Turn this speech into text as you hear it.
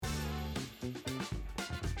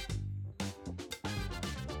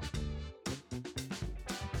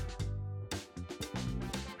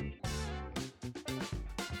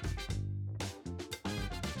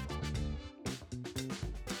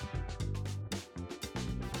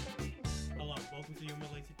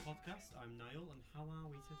podcast. I'm Niall, and how are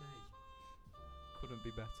we today? Couldn't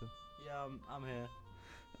be better. Yeah, I'm here.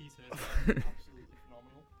 He's here. Absolutely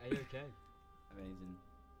phenomenal. Are you okay? Amazing.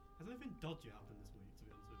 Has anything dodgy happened this week, to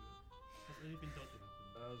be honest with you? Has anything dodgy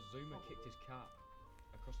happened? Zuma kicked his cat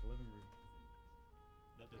across the living room.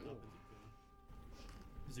 That did happen, did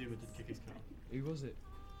it? Zuma did kick his cat. Who was it?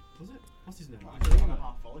 Was it? What's his name? Zuma.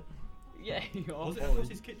 Half volley. Yeah, Was it across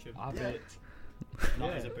his kitchen? I Yeah. bet.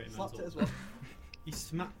 That is a bit Slapped mental. it as well. He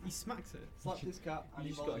smacks it. Slapped his cat. And You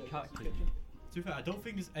he just got a volleyed it cat across the kitchen. kitchen. To be fair, I don't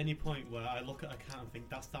think there's any point where I look at a cat and think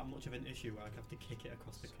that's that much of an issue where I have to kick it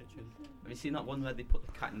across the kitchen. Have you seen that one where they put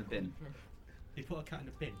the cat in the bin? They put a cat in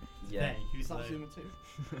a bin. Yeah. They, who's Is that like, Zuma too?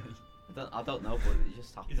 I don't know, but it just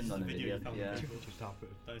Is this happened on a a video video. you found Yeah. on It just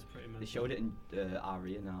happened. that is pretty mental. They showed it in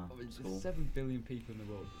RE in our school. There's 7 billion people in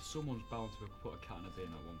the world. Someone's bound to have put a cat in a bin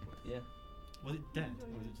at one point. Yeah. Was it dead? Or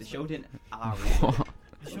was it They just showed like, it in RE.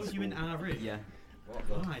 It shows you in RE? Yeah.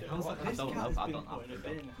 Why? How's that? This don't cat know, has I been don't know. put in a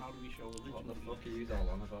bin. How do we show religion? What the in fuck it? are you all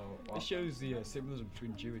on about? It shows the symbolism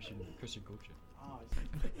between Jewish and Christian culture. Ah,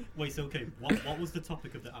 I see. Wait, so okay, what was the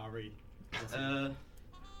topic of the RE?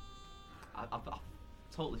 I've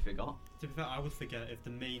totally forgot. To be fair, I would forget if the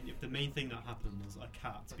main thing that happened was a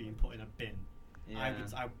cat being put in a bin. Yeah.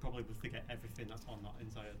 I probably would forget everything that's on that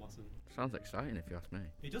entire lesson. Sounds exciting if you ask me.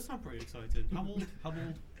 It does sound pretty exciting. How old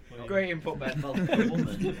were you? Great input, Ben. Well,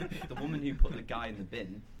 the woman who put the guy in the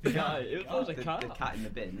bin, The guy. It was a the cat. cat in the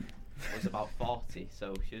bin, was about 40,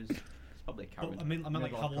 so it's probably a But Karen. I mean,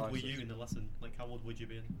 like, how Midlife old were crisis. you in the lesson? Like, how old would you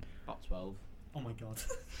be in? About 12. Oh my god.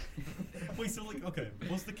 Wait, so like, okay,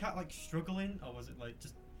 was the cat like struggling, or was it like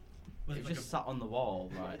just? Was It it like just sat on the wall,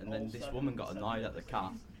 right, and then this woman got annoyed at the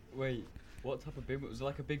cat. Wait, what type of bin? Was it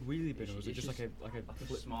like a big wheelie bin, or was it It's just like a Like a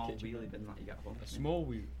flip small kitchen wheelie bin that you get home. A small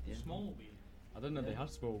wheel. Yeah. Small wheel. I don't know. They Yeah. had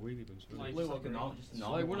small wheelie bins. Like- Just like a normal, just a It's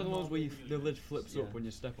normal like one of the ones where the lid flips Yeah. up when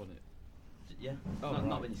you step on it. Yeah. Oh, not, right.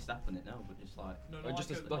 not when you step on it, no, but just like Or just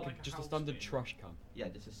just a standard trash can. yeah,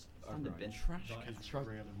 just a standard right. bin. That is Trash.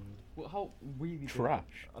 really weird. Well, how wheelie bin?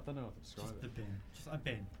 Trash. I don't know how to describe Just the it. bin. Just a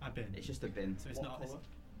bin. A bin. It's just a bin. So it's What not. It's, colour?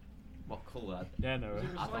 What colour? Yeah, no. Was it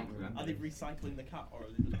I don't recycling? remember. Are they recycling the cat or are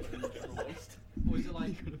they just putting it in the general waste? Or is it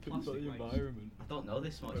like For the plastic waste? environment. I don't know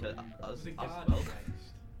this much. I Is it as garden well.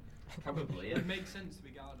 waste? Probably, It yeah. makes sense to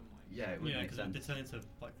be garden waste. Yeah, it would yeah, make because they sense. turn into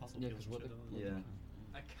like fossil Yeah, fuels. 'cause what and the- shit, don't they?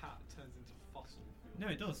 Yeah. A cat turns into fossil fuel. No,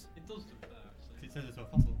 it does. It does do that actually. It turns into a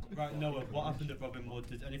fossil. Right, Noah, what happened at Robin Wood?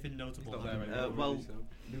 Did anything notable happen? Well,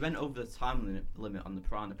 we went over the time limit on the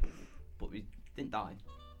piranha pool, but we didn't die.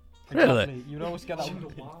 Really? You'd always get that. I wonder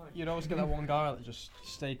why. You'd always get that one guy that just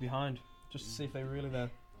stayed behind, just to see if they were really there.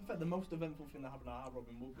 In fact, the most eventful thing that happened at our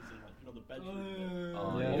Robin Wood was in like the bedroom.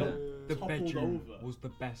 Oh, Yeah. yeah. The Toppled bedroom over. was the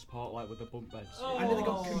best part, like with the bunk beds. Oh, I nearly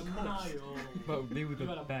got Niall. concussed. But they were the You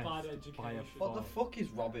had a best bad by a education. What the far. fuck is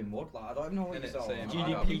Robin Wood? Like, I don't even know what Innit, he's on. same.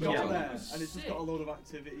 GDP You got Yeah. there and Sick. it's just got a load of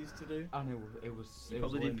activities to do. And it was You it was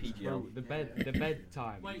probably did limbs, PGL. bro. The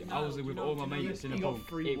bedtime. Wait, I was no, with do you all know- my do you know mates in a you got bunk.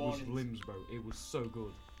 free It was warnings? limbs, bro. It was so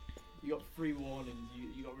good. You got 3 warnings.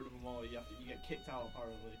 You got rid of them all. You get kicked out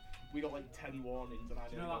apparently. We got like 10 warnings and I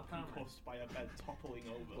Do you nearly know got that camera? concussed by a bed toppling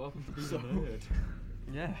over. What happened to being So- a nerd?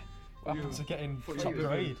 Yeah. What happened to getting Thought top you were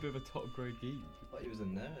grade? a bit of a top grade geek. I thought he was a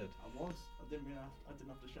nerd. I was. I didn't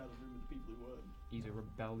have to share the room with the people who weren't. He's a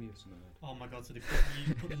rebellious nerd. Oh my god, so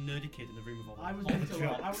you put the nerdy kid in the room with all I was all meant the to.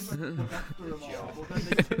 jobs. I was meant to look after them all, but then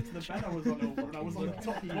they tipped the bed I was on over, and I was on the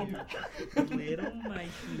top one. Little Mikey.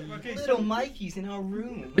 Okay, Little so Mikey's in our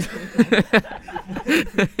room.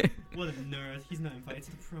 what a nerd. He's not invited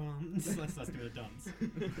to the prom. let's do a dance.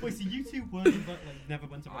 Wait, so you two weren't invited, like never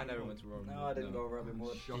went to I Robin never Wood? went to Robin No, I didn't go Robin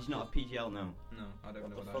Wood. Did you not have PGL now? No, I don't What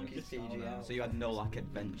know the what fuck that is PGL? So you had no like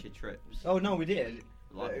adventure trips? Oh no, we did.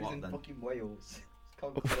 Like it was what in then? fucking Wales. It's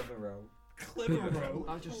called Clitheroe. Clitheroe.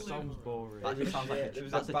 That just sounds boring. That just sounds like Shit, there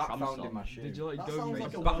was that's a a bat tram found stop. in my shoe. Did you like That go sounds make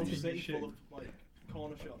like a back Welsh to city shit? full of like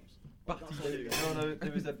corner shops. Back That's to all you. you No,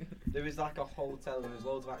 there was like a hotel and there was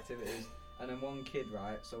loads of activities. And then one kid,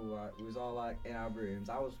 right, so we was all like in our rooms.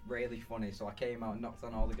 I was really funny, so I came out, knocked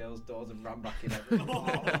on all the girls' doors and ran back in everyone.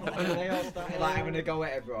 And then they all started like having a go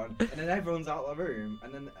at everyone. And then everyone's out of the room,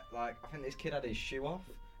 and then like I think this kid had his shoe off,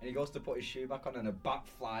 and he goes to put his shoe back on, and a bat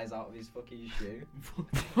flies out of his fucking shoe.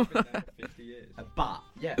 50 years. A bat.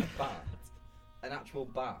 Yeah, a bat, an actual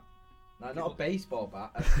bat. No, not a baseball bat,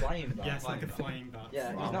 a flying bat. Yeah, it's like a flying bat. Yeah,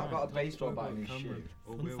 he's not got a baseball bat in his shoe.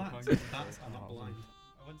 Fun fact, bats are not blind.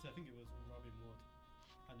 I went to, I think it was Robin Wood,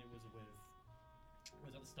 and it was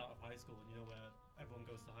at the start of high school, and you know where everyone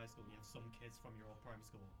goes to high school, and you have some kids from your old primary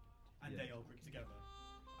school, and they all group together.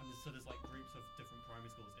 And so there's like groups of different primary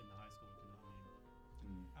schools in the high school, if you know what I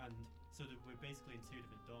mean. And so we're basically in 2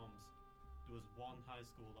 different dorms. There there was one high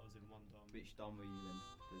school that was in one dorm. Which dorm were you in?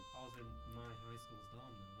 I was in my high school's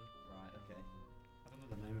dorm, really. Right, okay. I don't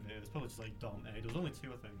know the name of it. It was probably just like dorm A. There was only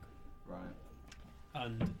 2, I think. Right.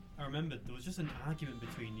 And I remember there was just an argument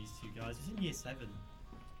between these 2 guys. It was in year 7.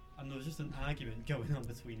 And there was just an argument going on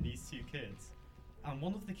between these 2 kids. And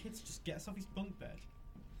one of the kids just gets off his bunk bed,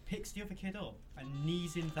 picks the other kid up, and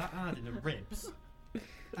knees him that hard in the ribs.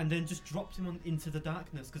 And then just dropped him into the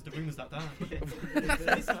darkness because the room was that dark.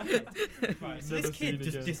 So this kid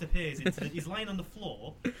just disappears he's lying on the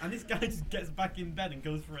floor, and this guy just gets back in bed and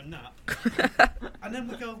goes for a nap. And then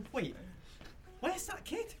we go, wait, where's that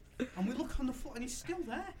kid? And we look on the floor and he's still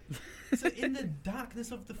there. So in the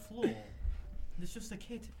darkness of the floor, there's just a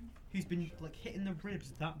kid who's been like hitting the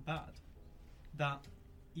ribs that bad that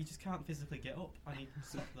he just can't physically get up, and he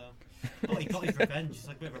sat there. But he got his revenge. It's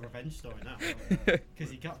like a bit of a revenge story now, because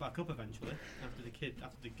he got back up eventually after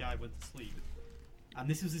the guy went to sleep. And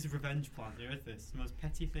this was his revenge plan. You heard this? The most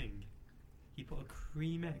petty thing. He put a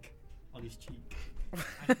cream egg on his cheek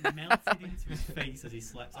and melted into his face as he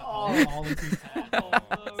slept. All into his hair.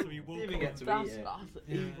 So he woke Didn't even up. get to eat it. That's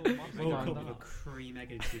Yeah. evil. He woke up with a cream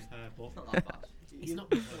egg into his hair, but It's not that bad. it's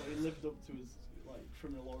not. So he lived up to his like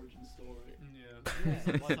criminal origin story. Yeah. It's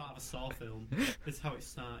like out of a Saw film. This is how it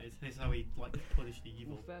started. This is how he like punished the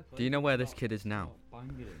evil. Do you know where this kid is now?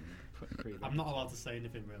 I'm not allowed to say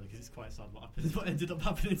anything really because it's quite sad what happened. What ended up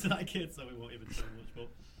happening to that kid, so we won't even say much. But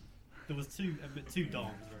there was two dorms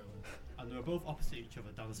really, and they were both opposite each other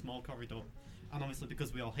down a small corridor. And obviously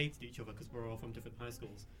because we all hated each other because we're all from different high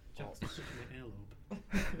schools, Jack's touching my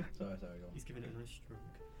earlobe. Sorry, go on. He's giving it a nice stroke.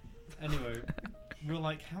 Anyway, we were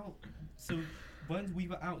like, how? So when we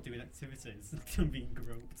were out doing activities, I'm being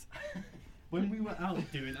groped. When we were out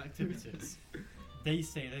doing activities, they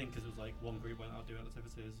stayed in because it was like one group went out doing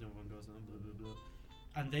activities, the other one goes on, blah blah blah.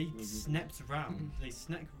 And they snapped round. They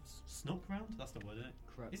snuck round. That's the word, isn't it?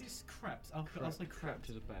 Crept. Is it crept? I'll say crept.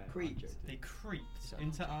 is a bear. Creeped. They creeped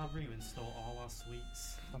into our room and stole all our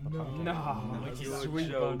sweets. No. Which is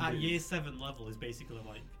Sweet at year 7 level is basically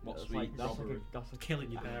like What's Like, sweet? that's like a, that's like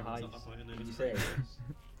killing your a parents at heist. that point. And it Did was you say crazy.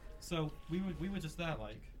 it? So we were just there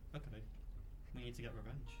like, okay, we need to get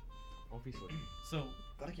revenge. Obviously. So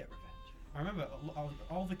Gotta get revenge. I remember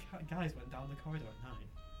all the guys went down the corridor at night.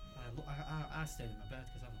 I stayed in my bed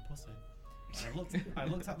because I'm a pussy. I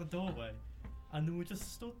looked at the doorway, and they were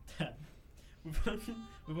just stood there with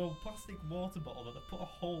a plastic water bottle that they put a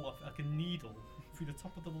hole off like a needle through the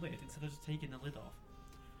top of the lid instead of just taking the lid off.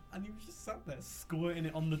 And he was just sat there squirting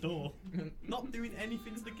it on the door, not doing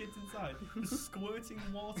anything to the kids inside, just squirting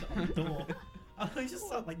water on the door. And I just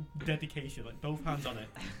sat like dedication, like both hands on it.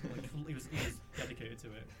 Like he was dedicated to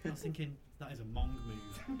it. I was thinking that is a Mong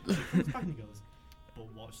move. So he comes back and he goes,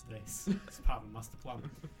 "But watch this. It's part of the master plan."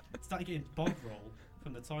 Started getting bog roll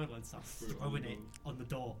from the toilet and started throwing it on the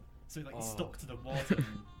door, so it like stuck to the water.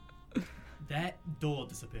 Their door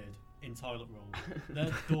disappeared in toilet roll.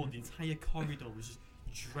 Their door, the entire corridor was just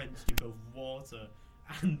drenched in both water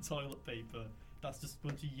and toilet paper. That's just a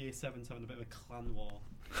bunch of year 7s having a bit of a clan war.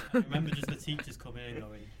 I remember just the teachers coming in and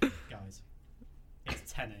going, "Guys,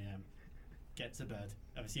 it's 10 a.m. Get to bed."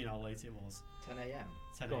 Have you seen how late it was? 10 a.m.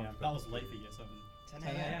 10 Go on, a.m. That was late for year 7.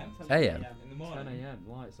 10 a.m. AM. In the morning. 10 a.m.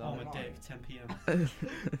 Lights Oh out. my dick, 10 p.m.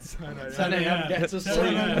 10 a.m. Get to 10 sleep.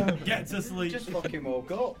 a.m. Get to sleep. Just fucking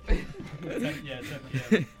woke up. 10 p.m.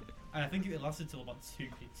 And I think it lasted till about 2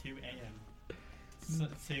 a.m. So,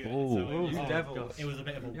 Ooh. it was a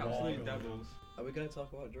bit of a You war. absolute going on. devils. Are we going to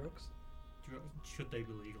talk about drugs? Should they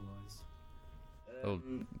be legalised? Oh.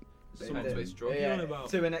 Depends which drug yeah, you're on about.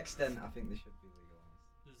 To an extent, I think they should be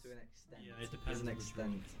legalised. To an extent. Yeah, it depends There's an on the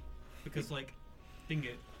extent. Because, like, think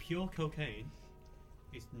it, pure cocaine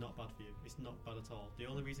is not bad for you. It's not bad at all. The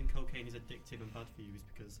only reason cocaine is addictive and bad for you is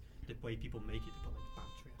because the way people make it, they put like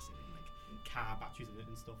battery acid in, like car batteries in it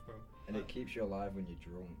and stuff, bro. And it keeps you alive when you're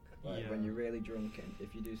drunk. Like when you're really drunk, and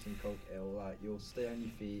if you do some coke, you'll stay on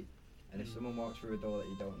your feet. And if someone walks through a door that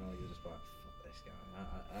you don't know, you're just like, fuck this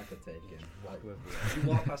guy. I could take him. Like, you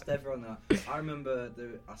walk past everyone that. I remember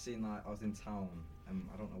I was in town, and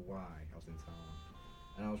I don't know why I was in town,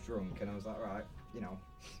 and I was drunk, and I was like, right,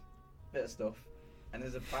 bit of stuff. And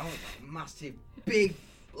there's a bouncer, massive, big,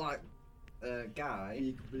 guy.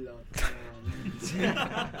 Big blood.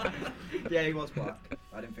 Yeah, he was black.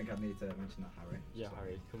 I didn't think I'd need to mention that, Harry. Yeah, So-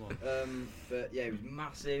 Harry, come on. But yeah, he was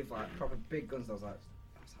massive, like proper big guns. I was like,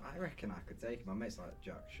 I reckon I could take him. My mate's like,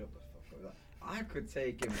 "Jack, shut the fuck up." I could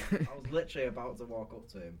take him. I was literally about to walk up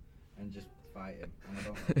to him and just fight him, and I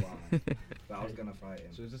don't know why, but I was gonna fight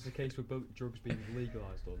him. So is this a case with both drugs being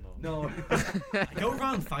legalised or not? No. I go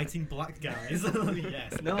around fighting black guys.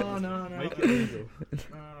 Yes. No. Make it legal.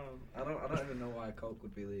 No, I don't even know why coke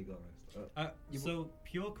would be legalized. So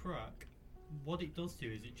pure crack, what it does to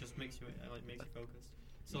you is it just makes you makes you focused.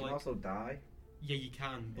 So You can also die. yeah, you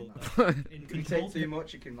can, In but in If you take controlled too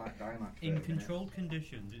much, you can like die in like 30 in minutes. controlled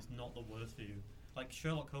conditions, it's not the worst for you. Like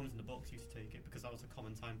Sherlock Holmes in the books used to take it because that was a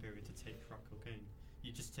common time period to take crack cocaine.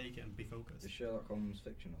 You just take it and be focused. Is Sherlock Holmes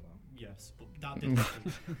fictional though? Yes, but that did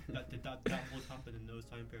happen. that would happen in those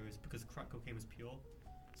time periods because crack cocaine was pure.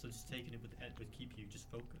 So just taking it would keep you just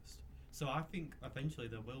focused. So I think eventually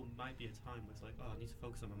there might be a time where it's like, oh, I need to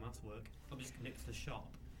focus on my maths work. I'm just next to the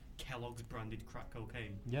shop. Kellogg's branded crack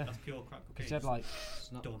cocaine. Yeah. That's pure crack cocaine. He said like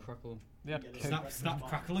Snap, Done. crackle. they had Snap,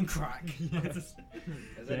 crackle, and crack. Yes.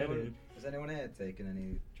 Has anyone here taken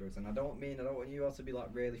any drugs? And I don't want you all to be like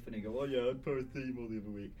really funny. Go, oh yeah, I had paracetamol the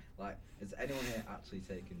other week. Like, has anyone here actually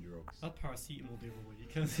taken drugs? I had paracetamol the other week.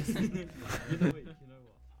 You know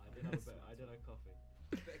what? I did have coffee.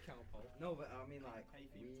 Bit of Calpol. No, but I mean like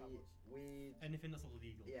weed. Anything that's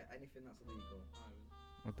illegal. Yeah, anything that's illegal.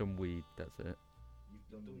 I've done weed, that's it. You've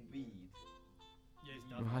done weed.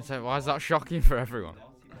 Yeah, it's Why is that shocking for everyone?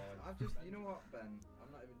 I've just, you know what, Ben?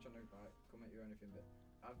 I'm not even trying to like come at you or anything, but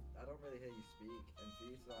I don't really hear you speak, and for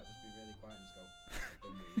you to like just be really quiet and just go, "I've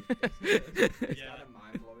done weed," it's Yeah. kind of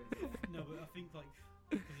mind blowing. No, but I think like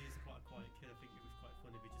because he's quite a quiet kid, I think it was quite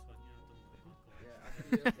funny if he just went, yeah, I've done quite hardcore. Yeah, I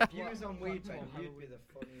think if you was on weed, Ben, you'd be the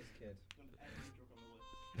funniest kid.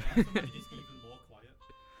 Yeah, somebody just even more quiet.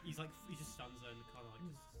 He just stands there and kind of like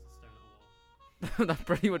just staring at a wall. That's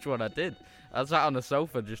pretty much what I did. I sat on the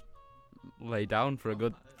sofa, just lay down for a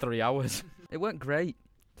good 3 hours. It weren't great,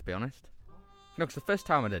 to be honest. No, because the first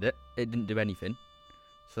time I did it, it didn't do anything.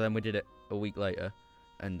 So then we did it a week later,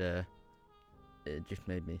 and it just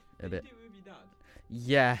made me a bit. Did you do it with your dad?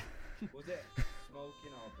 Yeah, Was it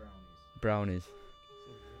smoking or brownies? brownies.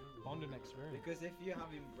 bonding experience. Because if you're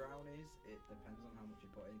having brownies, it depends on how much you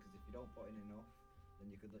put in. Because if you don't put in enough, then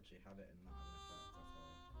you could literally have it and not have an effect. That's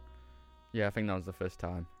all. Yeah, I think that was the first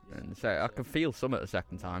time. Yeah, And so I could feel some at the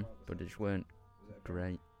second time, but it just weren't Was it a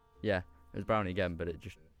brownie? great. Yeah, it was brownie again, but it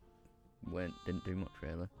just didn't do much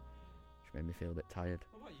really. Just made me feel a bit tired.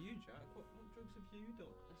 What about you, Jack? What drugs have you done?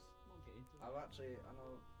 Let's not get into I've actually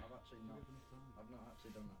not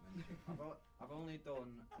actually done that many. I've only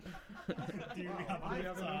done. Do we have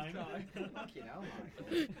enough time? Fucking hell, Michael.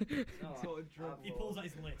 No, Sort of drug He lord. pulls out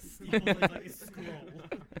his list. He pulls out his scroll.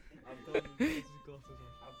 I've done.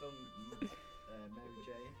 I've done Mary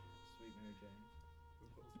Jane, Sweet Mary Jane.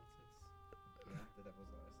 Yeah, the devil's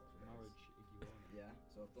lettuce. That's what it is. Marriage, if you want. Yeah,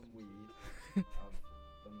 so I've done weed. I've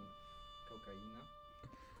done cocaine,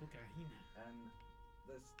 Cocaine. and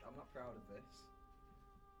I'm not proud of this.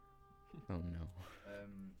 Oh no.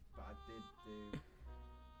 But I did do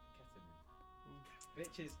ketamine.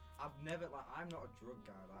 Which is, I've never, like, I'm not a drug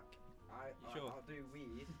guy, like, Sure. I'll do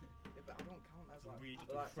weed, yeah, but I don't count as, like, Weed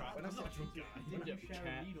but, like, crap. when I I'm not a say, drug guy. Did you share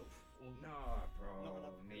a Cat. needle? no, bro,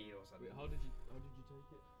 No, needles. I Wait, didn't. how did you take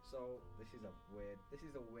it? So, this is a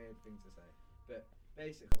weird thing to say, but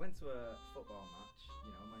basically, I went to a football match,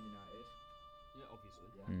 you know, Man United, Yeah, obviously.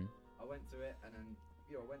 yeah, Mm. I went to it, and then,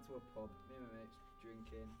 you know, I went to a pub, me and my mates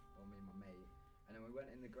drinking, or me and my mate, and then we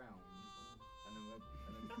went in the ground, and then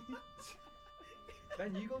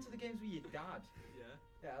Ben, you go to the games with your dad. Yeah.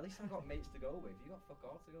 Yeah, at least I got mates to go with. You got fuck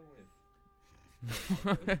all to go with.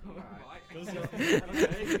 Alright. Goes So- with-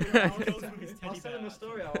 okay, Goes with his I'll teddy tell him bear, a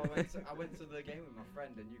story how I went to the game with my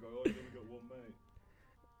friend, and you go, oh, you only got one mate.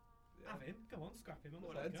 Have him. Go on, scrap him. On the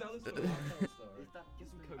What, and tell podcast. us I'll tell a story. Get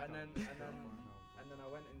some coke. And then I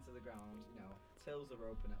went into the ground. You know, tills are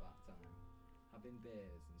open at that time, having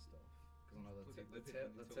beers and stuff. Because I know Was it the till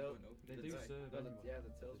till. weren't open They the do day? serve No, anyone. yeah,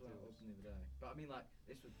 the tills The weren't tills. open the other day. But I mean, like,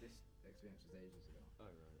 this experience was ages ago. Oh,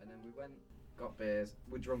 right. And then we went, got beers.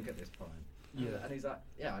 We're drunk at this point. Yeah. And he's like,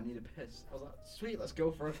 yeah, I need a piss. I was like, sweet, let's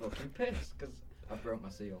go for a fucking piss. Because I broke my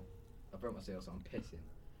seal. So I'm pissing.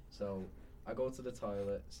 So I go to the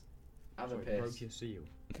toilets, have a Sorry, piss. broke your seal.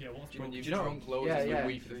 Yeah, what's When wrong? you've Do you know- drunk loads yeah, with yeah.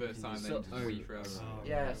 weed for the first time, So- then just Oh, weed forever. Oh.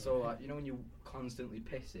 Yeah, so like, you know when you constantly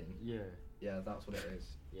pissing? Yeah. Yeah, that's what it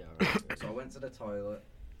is. Yeah. Right. So I went to the toilet,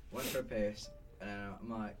 went for a piss, and I'm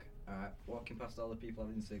like, alright, walking past all the people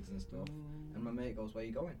having cigs and stuff. And my mate goes, where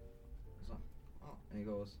you going? I was like, oh. And he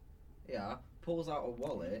goes, yeah, pulls out a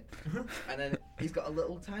wallet, and then he's got a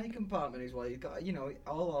little tiny compartment in his wallet. He's got, you know,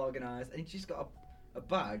 all organised, and he's just got a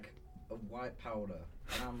bag of white powder,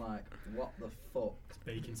 and I'm like, what the fuck? It's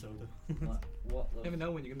baking soda. Like, what the? Never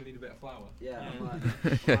know when you're gonna need a bit of flour. Yeah, Yeah. I'm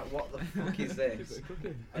like, what the fuck is this?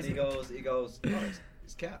 And he goes, oh,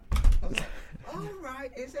 it's cat. I was like, oh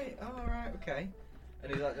right, is it? Oh right, okay.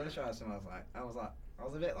 And he's like, do you want to try some? I was a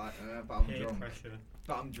bit like, but I'm Peer drunk. pressure.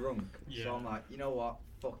 But I'm drunk, Yeah. so I'm like, you know what?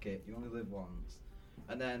 Fuck it. You only live once.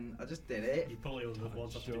 And then I just did it. You probably only live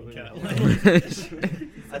once after being sure, cat.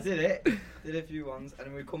 I did it. Did a few ones, and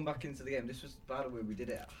then we come back into the game. This was, by the way, we did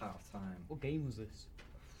it at half time. What game was this?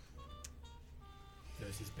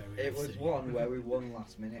 Versus Bury It was FC. one where we won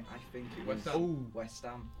last minute. I think it was West Ham. West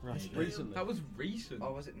Ham. Rashford. Recently. That was recent.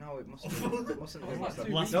 Oh, was it? No, it mustn't have been. It mustn't have been Last West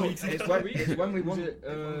two Ham. weeks. No, Last week. it's when we Was won. it, It's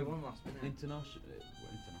when we won last minute. International.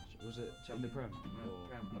 Was it in the Prem? Or-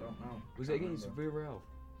 Prem, I don't know. Was it Can't against remember. Villarreal?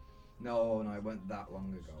 No, it went that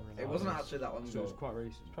long ago. It wasn't actually that long So it was ago. quite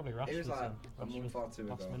recent. Probably Rashford. It was like then. a month or two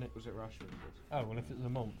Last ago. minute. Was it Rashford? Oh, well, if it's a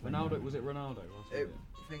month. then Ronaldo? yeah. Was it Ronaldo? Wasn't It,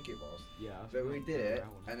 I think it was. Yeah. I But we suppose did it,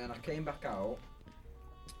 Villarreal. and then I came back out,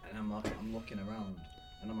 and I'm looking around,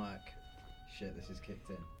 and I'm like, shit, this is kicked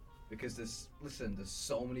in, because there's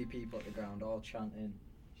so many people at the ground all chanting,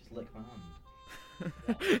 just lick my hand.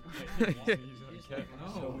 I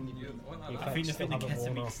think the Still thing haven't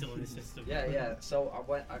worn ketamine off. is still in the system. Yeah. So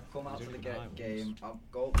I come out to the Doing an game, eye I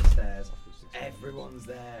go up the stairs, everyone's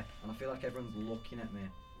there, and I feel like everyone's looking at me,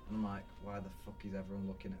 and I'm like, why the fuck is everyone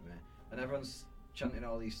looking at me? And everyone's chanting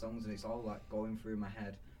all these songs, and it's all like going through my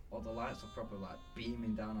head. All the lights are proper like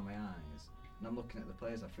beaming down on my eyes, and I'm looking at the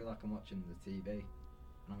players. I feel like I'm watching the TV, and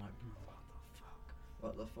I'm like,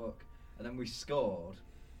 what the fuck? And then we scored,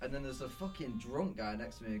 and then there's a fucking drunk guy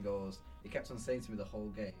next to me who goes, he kept on saying to me the whole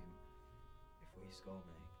game, if we score,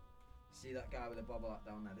 mate, see that guy with the bobble hat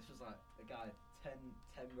down there? This was like a guy 10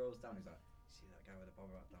 rows down. He's like, see that guy with the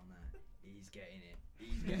bobble hat down there? He's getting it.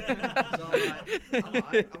 He's getting it.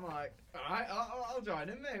 So I'm like, all right, I'll join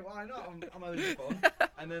him, mate. Why not? I'm having fun.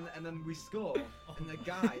 And then we score, and the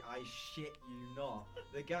guy, I shit you not,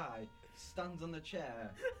 the guy stands on the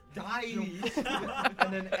chair, dies,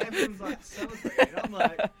 and then everyone's like celebrating. I'm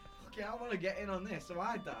like, okay, I want to get in a this, so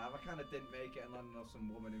I dive. I kind of didn't make it and landed on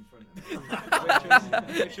some woman in front of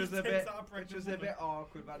me, which was a bit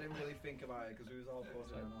awkward, but I didn't really think about it because we was all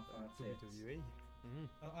buzzing and off our tits. WWE.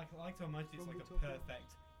 I like to imagine it's like a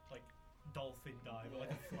perfect like dolphin dive, or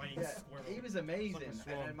like a flying Yeah, squirrel. he was amazing, Like a and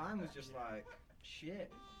then swan. mine was just like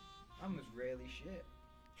shit. Mine was really shit.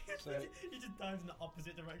 So- He just dives in the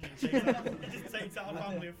opposite direction. He just takes out a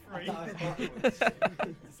family of three. I dive backwards.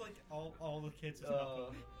 It's like all the kids just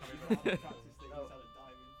Oh.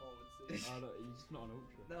 He's not an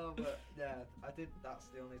ultra. No, but yeah, I did. That's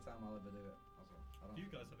the only time I'll ever do it. I Do you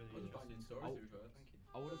guys have any? Just banging stories Oh. to be fair. Thank you.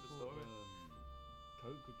 I would have The thought story.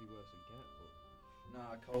 Coke could be worse than Get, but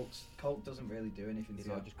Nah, Coke doesn't really do anything it's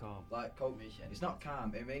to you. like just calm. Like Coke, it's not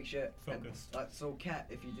calm. It makes you Focused. Like so, cat.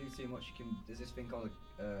 If you do too much, you can. There's this thing called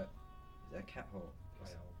is it a cat hole?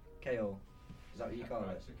 KO. Is that what you call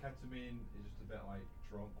it? So ketamine is just a bit like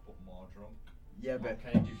drunk, but more drunk. Yeah, but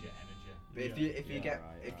Cocaine gives you energy. But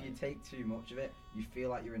if you take too much of it, you feel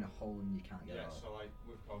like you're in a hole and you can't get Yeah, out. so like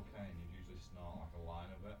with cocaine, you usually snort like a line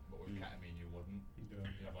of it, but with ketamine, you wouldn't. You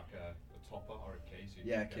have like a topper or a case.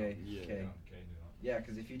 Yeah, K. Yeah,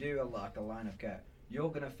 because if you do like a line of ket, you're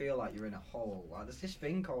gonna feel like you're in a hole. Like there's this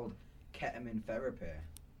thing called ketamine therapy,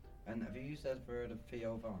 and have you heard of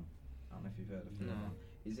Theo Von? I don't know if you've heard of Theo Von.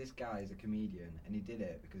 He's this guy, he's a comedian, and he did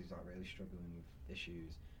it because he's like really struggling with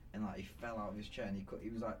issues, and like he fell out of his chair, and he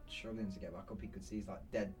was like struggling to get back up. He could see his like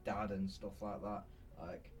dead dad and stuff like that.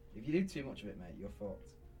 Like if you do too much of it, mate, you're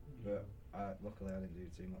fucked. But luckily I didn't do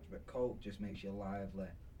too much. But coke just makes you lively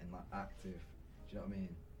and like active. Do you know what I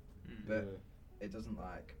mean? But it doesn't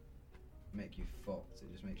like make you fucked.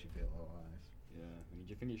 It just makes you feel alive. Yeah. I mean, do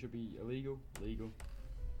you think it should be illegal? Legal?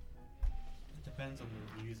 It depends on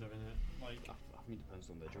the user, innit? Like, I think it depends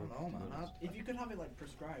on the I drug. don't know, to be man. honest. If you could have it like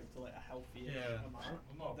prescribed to like a healthy Yeah.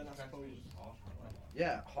 amount, then I suppose.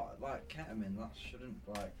 Yeah, like ketamine. That shouldn't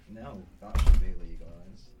like that should be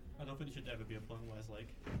legalized. I don't think there should ever be a point where it's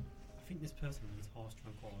like, I think this person needs horse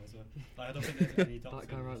tranquilizer. Like, I don't think there's any doctor. That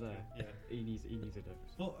guy in right the there. industry. He needs a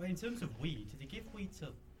dose. But in terms of weed, do they give weed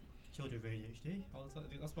to children with ADHD? Oh, that's what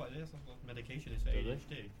it is. That's what medication is for Do they?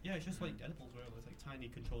 ADHD. Yeah, it's just like edibles, really. It's like tiny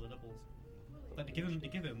controlled edibles. Like they give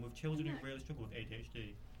them with children who really struggle with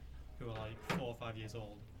ADHD, who are like 4 or 5 years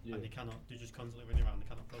old, Yeah. and they're just constantly running around. They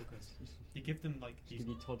cannot focus. They give them like Just these. give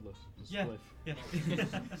you toddlers. a Yeah. spliff. Yeah.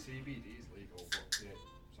 CBD is legal, but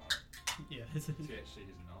Yeah. THC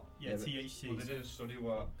is not. Yeah, Yeah, but- THC. Well, they did a study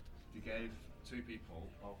where they gave two people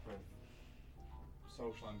both with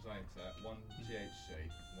social anxiety, one THC,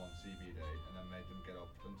 one CBD, and then made them get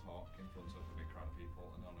up and talk in front of a big crowd of people,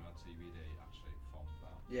 and only had CBD actually from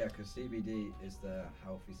that. Yeah, because CBD is the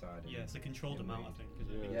healthy side. Yeah, it's a controlled in amount, I weed. think.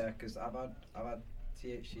 Isn't it? Yeah, because I've had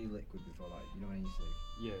THC liquid before, like you know when you sleep.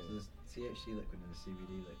 Yeah. So there's THC liquid and a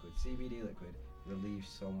CBD liquid. CBD liquid relieves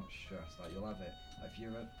so much stress. Like you'll have it. Like, if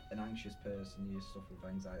you're an anxious person, you suffer with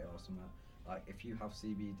anxiety or something. Like if you have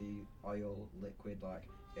CBD oil liquid, like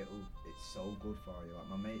it's so good for you. Like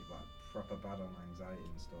my mate, like proper bad on anxiety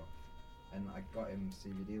and stuff, and I got him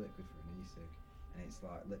CBD liquid for an e-cig, and it's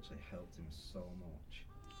like literally helped him so much.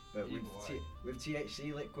 But with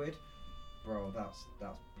THC liquid, bro, that's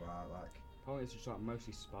bad. Like. Probably it's just like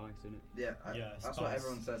mostly spice, isn't it? Yeah, that's what spice.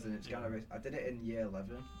 everyone says, and it's kind of. I did it in year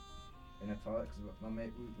 11 in a toilet because my mate,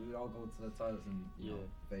 we would all go to the toilets and you know,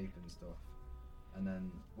 vape and stuff. And then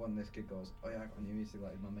one this kid goes, "Oh yeah, I got a new music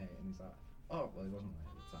like my mate," and he's like, "Oh well, he wasn't like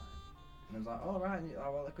at the time." And I was like, "Oh right, and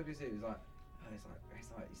what liquid is it?" He's like,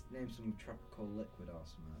 he's named some tropical liquid or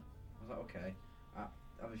something. I was like, "Okay." I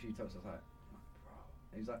have a few talks. I was like, "Bro,"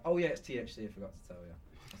 and he's like, "Oh yeah, it's THC. I forgot to tell you."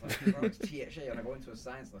 I was like, "Bro, it's THC," and I go into a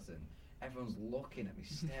science lesson. Everyone's looking at me,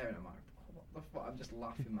 staring. I'm like, what the fuck? I'm just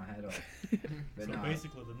laughing my head off. But So nah.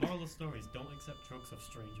 basically, the moral of the story is don't accept drugs of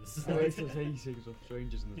strangers. I used to say things of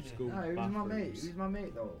strangers in the Yeah. school No, he was my mate. bathrooms. He was my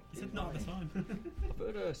mate though. He He said was not at the mine. time. I've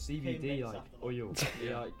heard CBD Came like after that. oil,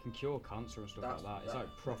 yeah, like can cure cancer and stuff That's- like that. It's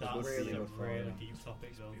like proper That's good for really you. a good for really you. deep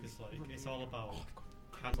topic though, because like it's all about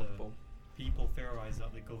Cancer. cancer. People theorise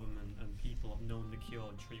that the government and people have known the cure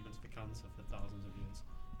and treatments for cancer for thousands of years.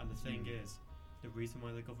 And the thing is, the reason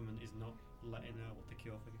why the government is not letting out the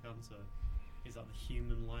cure for cancer is that the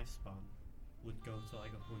human lifespan would go to like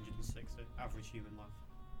 160, average human life.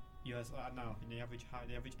 Yes, now the average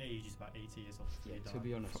age is about 80 years old. To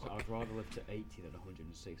be honest, I'd rather live to 80 than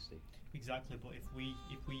 160. Exactly, but if we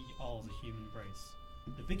all as a human race,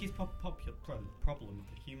 the biggest problem with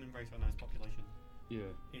the human race right now is population. Yeah.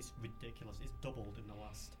 It's ridiculous. It's doubled in the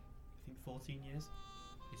last, I think, 14 years.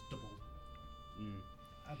 It's doubled. Mm.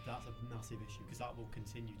 And that's a massive issue because that will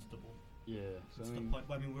continue to double. Yeah. So It's the point.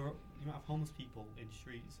 I mean, you might have homeless people in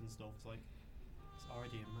streets and stuff. It's like it's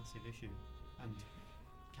already a massive issue, and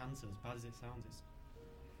cancer, as bad as it sounds, it's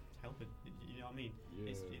helping. You know what I mean?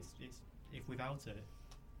 Yeah. It's if without it,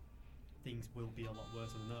 things will be a lot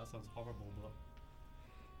worse. And I know that sounds horrible, but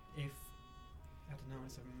if I don't know,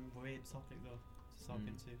 it's a weird topic though to talk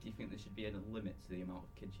into. Do you think there should be any limit to the amount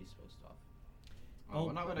of kids you're supposed to have? Oh,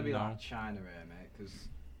 we're not going to be no. like China here, mate, because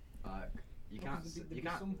like you Well, can't. 'cause You there'd be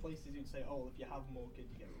can't. some places who'd say, "Oh, if you have more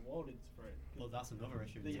kids, you get rewarded for it." Well, that's another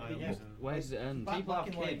issue The- entirely. yeah. so- Where does it end? Back- People have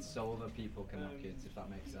back in, like, kids, so other people can have kids, if that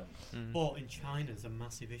makes sense. But in China, there's a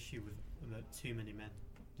massive issue with too many men.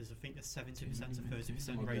 There's, I think, a 70% to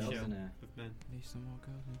 30% More girls ratio in there. of men. Need some more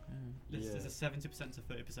girls in here. There's a 70% to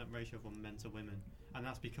 30% ratio from men to women, and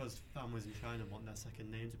that's because families in China want their second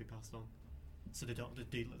name to be passed on. So they don't.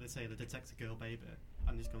 They say they detect a girl baby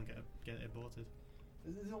and just go and get it aborted.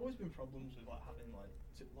 There's always been problems with like having like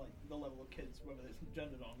the level of kids, whether it's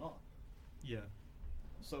gendered or not. Yeah.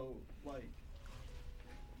 So like.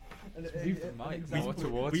 Move the mic example- more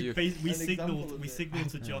towards we you. we An example signaled of we it. signaled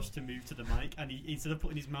to Josh to move to the mic, and he instead of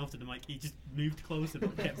putting his mouth to the mic, he just moved closer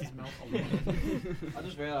but kept his mouth away. I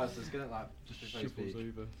just realised there's gonna like just before you Shuffles speak.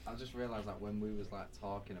 over. I just realised that when we was like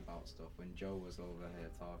talking about stuff, when Joe was over here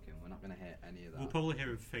talking, we're not gonna hear any of that. We'll probably hear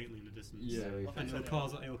him faintly in the distance. Yeah. And it'll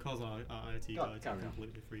cause our IT Go- guy to carry on.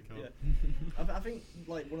 completely freak out. Yeah. I think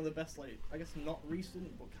like one of the best like I guess not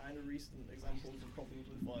recent but kind of recent examples of problems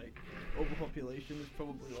with like overpopulation is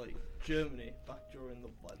probably like Germany back during the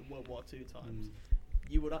World War II times.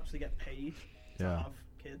 You would actually get paid to have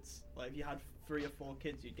kids. Like if you had 3 or 4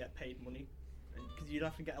 kids, you'd get paid money, because you'd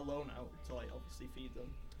have to get a loan out to like obviously feed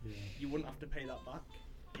them. Yeah. You wouldn't have to pay that back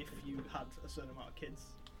if you had a certain amount of kids.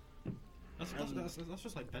 That's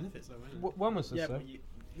just like benefits though, isn't it? When was this, Yeah, though? but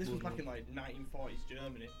this was back in like 1940s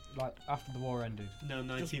Germany. Like after the war ended? No,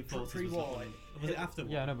 1940s. pre-war, like, was it after?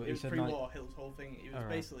 Yeah, I know, but It you was said pre-war, his whole thing. It was Alright.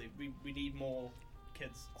 basically we need more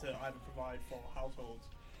kids to either provide for households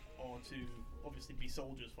or to obviously be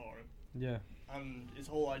soldiers for him. Yeah. And his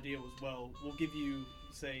whole idea was, well, we'll give you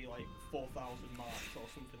say like 4,000 marks or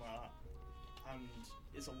something like that, and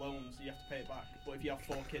it's a loan, so you have to pay it back. But if you have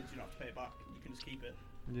 4 kids, you don't have to pay it back. You can just keep it.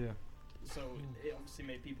 Yeah. So it obviously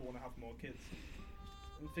made people want to have more kids,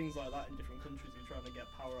 and things like that in different countries. You're trying to get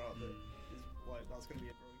power out of it. Is like that's going to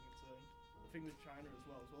be a growing concern. The thing with China as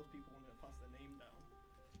well as people want to pass their name down,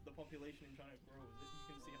 the population in China grows. You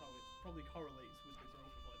can see how it probably correlates with the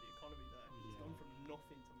growth of like the economy there. It's gone from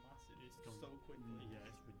nothing to massive so quickly. Yeah,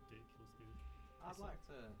 it's ridiculous, dude. I'd like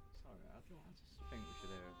to. Sorry, I just think we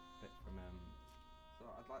should hear a bit from So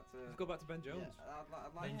I'd like to. Let's go back to Ben Jones. Yeah,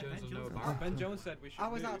 I'd like Ben to- Jones will know Jones. about it. Ben Jones said we should. I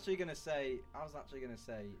was do- actually gonna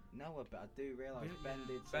say Noah, but I do realise Ben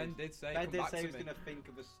did say. Ben did say. Ben come did back say to he was me. gonna think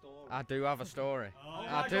of a story. I do have a story. Oh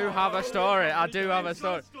I my do God. have a story. I do have a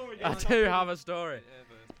story. Story. I do have a story. Yeah,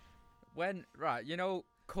 but- When you know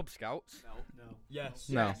Cub Scouts? No. Yes.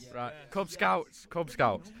 No, Yes. right. Yes. Cub Scouts. Cub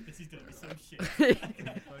Scouts. This is gonna be so shit.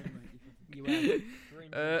 You wear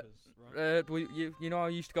green Uh, jumpers, right? you know I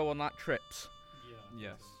used to go on like trips. Yeah.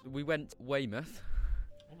 Yes. We went to Weymouth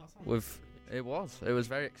Oh, that sounds with. It was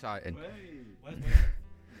very exciting. Where's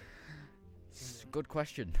Good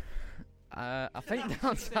question. I think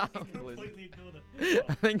down south. Completely ignored it.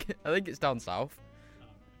 I think it's down south.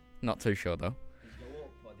 Not too sure though. Did you go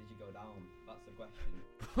up or did you go down? That's the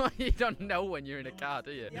question. You don't know when you're in a car,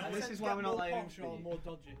 do you? Yeah, this is why we're not letting him speak. More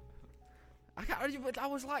dodgy. I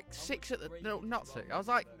was like 6 at the no, not 6. I was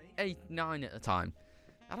like 8, 9 at the time.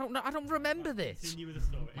 I don't know. I don't remember this. Continue with the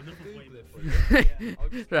story. Enough of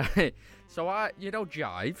Weymouth. Right. So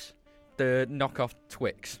Jives, the knockoff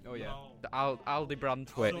Twix, Oh yeah. No. the Aldi brand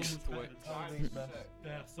So Twix. much better than Jive Twix. is sick. They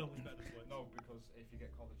are so much better than Twix. No, because if you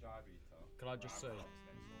get called a jive eater. Can I just say,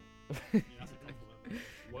 Yeah, that's a compliment.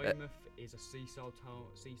 Weymouth is a seaside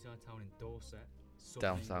town in Dorset,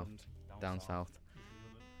 Down southern south. England, Down south.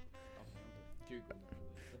 Google.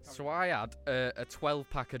 So I had a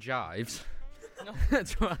 12-pack of Jives.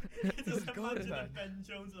 Just imagine a Ben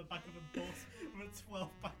Jones at the back of a bus with a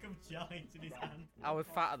 12-pack of giants in his hand. I was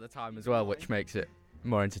fat at the time as well, which makes it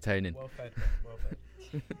more entertaining. Well fed, man, well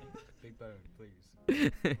fed. Big bone,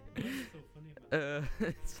 please. That's so funny,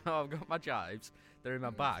 man. So I've got my Jives. They're in my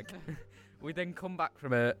bag. We then come back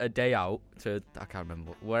from a day out to, I can't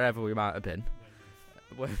remember, wherever we might have been.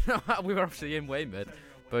 We were obviously in Weymouth,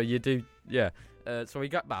 but you do, yeah. So we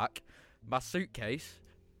got back. My suitcase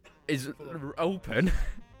is open,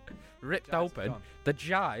 ripped Jives open. gone. The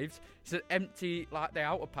Jives, it's an empty, like the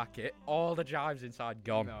outer packet. All the Jives inside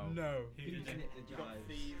gone. No. Who did it? You got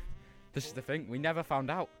thieved. This is the thing. We never found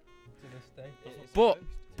out. To this day.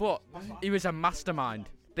 But he was a mastermind.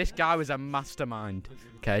 This guy was a mastermind.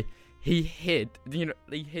 Okay, he hid the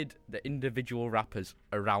individual rappers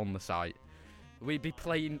around the site. We'd be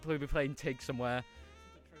playing Tig somewhere,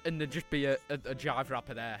 and there'd just be a Jive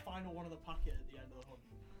rapper there. Final one of the packet at the end of the hunt.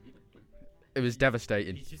 It was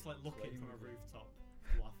devastating. He's just like looking from a rooftop,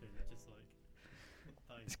 laughing, just like.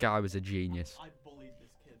 Thanks. This guy was a genius. I bullied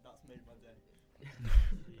this kid. That's made my day.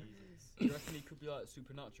 Jesus. Do you reckon he could be like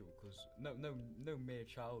supernatural? Because no mere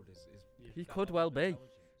child is. He could well be.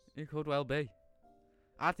 He could well be.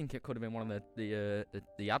 I think it could have been one of the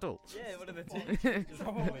adults. Yeah, one of the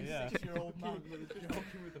Probably, yeah. 6-year-old man with a joke.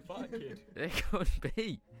 Joking with the fat kid. It could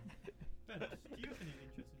be. Ben, do you have any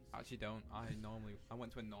interest in Actually, don't. I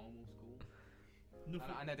went to a normal school.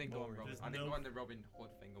 nothing? And I didn't go on boring. Robin. There's I didn't no- go on the Robin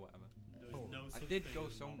Hood thing or whatever. There's no I such did thing go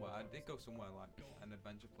as normal somewhere. I boring. did go somewhere like an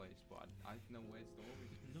adventure place, but I have no weird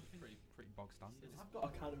stories. Nothing. Pretty bog standard. I've got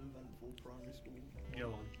a kind of eventful primary school.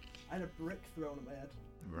 Go on. I had a brick thrown at my head.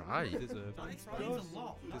 Right. Deserved. That explains a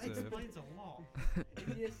lot. That Deserved. explains a lot.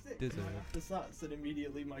 In year 6, Deserved. after SATs, and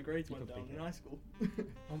immediately my grades went down in high school.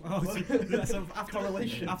 So after,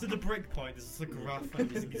 Correlation. after the break point, there's just a graph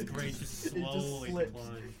and his grades just It just slowly slips.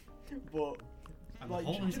 decline. But And like, the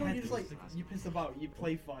whole you his know, head you just is like you piss about, you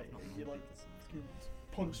play fight, you like can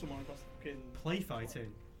punch someone across the fucking. play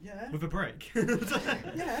fighting Yeah. with a brick.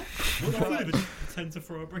 Yeah. What do I even pretend to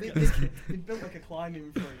throw a brick They, at this kid? they built like a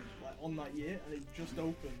climbing frame like on that year, and it just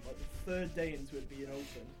opened like the 3rd day into it being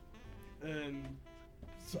open.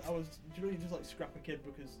 So I was, do you know, you just like scrap a kid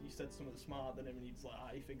because you said something smarter than him, and he's like,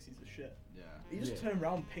 he thinks he's a shit. Yeah. He just turned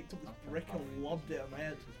around, picked up this brick, and lobbed it at my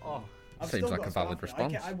head. Oh, I've seems still like got a scar valid for it.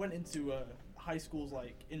 response. I went into high school's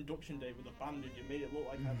like induction day with a bandage. It made it look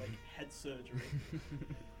like I had like head surgery.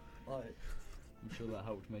 Like I'm sure that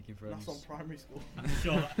helped making friends. that's on primary school. I'm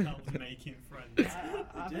sure that helps making friends.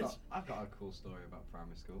 I've got a cool story about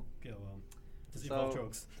primary school. Go on. Does it So- involve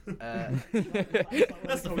drugs?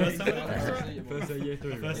 That's the first time First day year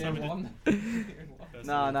 3. First time we did.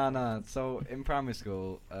 No. So in primary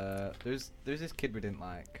school, there's this kid we didn't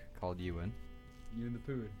like called Ewan, You and the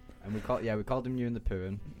poo. and we called him Ewan the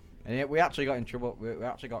Pooin, and we actually got in trouble. We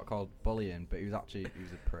actually got called bullying, but he was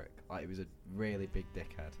a prick. Like he was a really big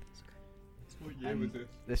dickhead. What year And was this?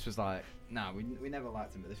 This was like we never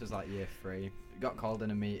liked him, but this was like year 3. We got called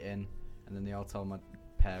in a meeting, and then they all told my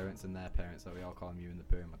parents and their parents that we all called him Ewan the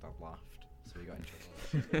Pooin. My dad laughed, so we got in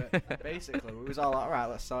trouble. But basically, we was all like, alright,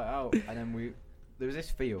 let's sort it out. And then there was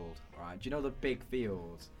this field, right? Do you know the big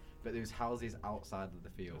fields? But there was houses outside of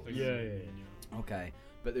the field. Yeah. Okay,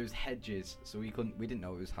 but there was hedges, so we didn't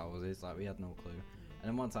know it was houses. Like we had no clue. And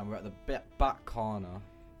then one time we're at the back corner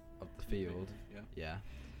of the field. Yeah.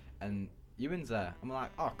 And Ewan's there. And we're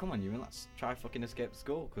like, oh, come on, Ewan, let's try fucking escape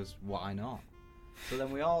school, because why not? So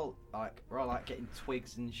then we're all like getting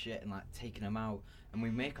twigs and shit and like taking them out. And we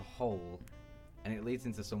make a hole. And it leads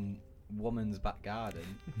into some woman's back garden.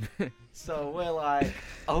 So we're like,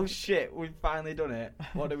 oh shit, we've finally done it.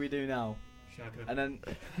 What do we do now? Shaka. And then...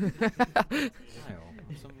 Kyle,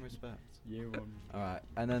 some respect. You won. Alright,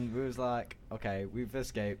 and then we was like, okay, we've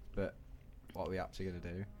escaped, but what are we actually going to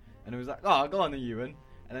do? And it was like, oh, go on then, Ewan.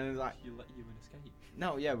 And then it was like... You let Ewan escape.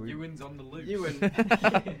 No, yeah, we... Ewan's on the loose. Ewan.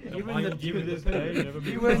 Ewan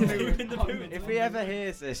If he ever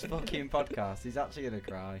hears this fucking podcast, he's actually going to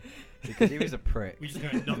cry. Because he was a prick. We just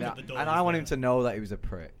gotta knock at the door. And I want him to know that he was a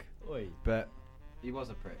prick. Oi. But he was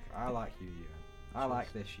a prick. I like you, Ewan. I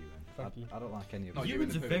like this Ewan. Thank you. I don't like any of Oh, them.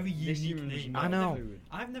 Ewan's a Ewan very This unique Ewan was name. not I know. Ewan.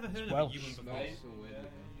 I've never heard of a Welsh. Ewan before. That's so weird.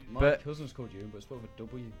 My But- cousin's called Ewan, but it's spelled with a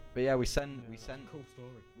W. But yeah, we sent Cool story.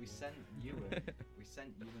 Ewan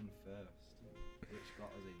first, which got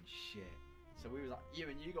us in shit. So we was like,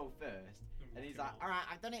 Ewan, you go first. And he's like, alright,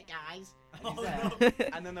 I've done it, guys. And he's there.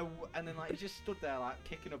 And then like he just stood there like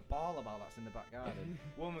kicking a ball about that's in the back garden.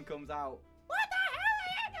 Woman comes out. What the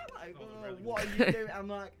hell are you doing? Like, what are you doing?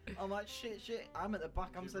 I'm like, shit. I'm at the back.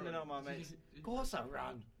 I'm sending out my mates. Of course I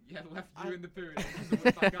ran. Yeah, left I- you in the period.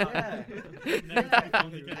 Back out. Yeah.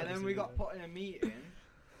 And then we got put in a meeting,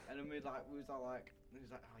 and then we was all like, oh,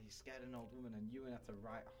 you're scared of an old woman, and Ewan had to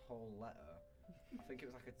write a whole letter. I think it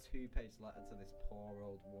was like a 2-page letter to this poor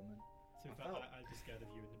old woman. So in fact, I'd be scared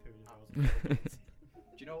of you in the period I was.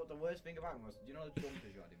 Do you know what the worst thing about him was? Do you know the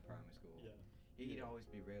jumpers you had in primary school? Yeah. He'd always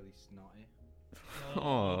be really snotty.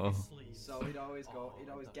 Oh. So he'd always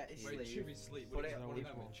get his Wait, chew sleeve, his sleeve. put What it- does that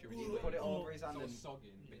mean? Chew his he'd sleeve. put it over his hand So and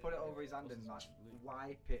sogging. put it over his hand and like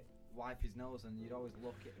wipe his nose, and you'd always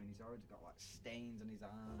look at him and he's already got like stains on his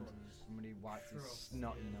arms and when he wiped his Gross.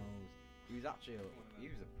 snotty nose. He was a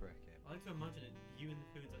prick. I like to imagine it. You and the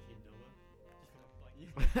Poons actually know her.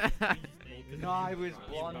 No, he was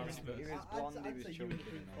blonde. Embarrassment. He was blonde. He was I'd say you and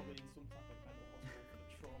chunky. the probably in some type of mental hospital for the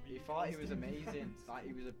trauma. He thought he was amazing. Like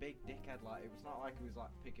he was a big dickhead. Like it was not like he was like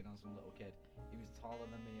picking on some little kid. He was taller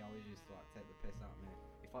than me. Always used to like take the piss out of me.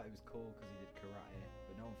 He thought he was cool because he did karate,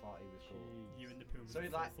 but no one thought he was cool. You and the Poons. So he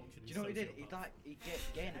like, do you know what he did? He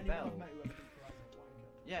gained a belt.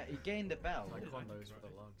 Yeah, he gained a belt. Like condos for the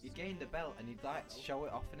lads. He gained a belt and he'd like show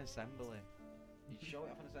it off in assembly. He'd show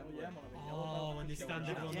it off in assembly. Oh, when they stand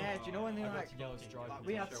up. Yeah, do you know when they I like, got yellow stripe. like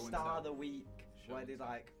we had Show and Star of tell. the Week where they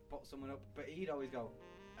like put someone up, but he'd always go,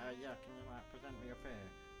 yeah, can you like present me up here?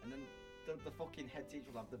 And then the fucking head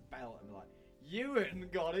teacher would have the belt and be like, Ewan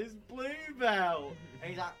got his blue belt, and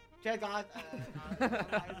he's like, cheers guys,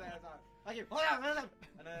 thank you,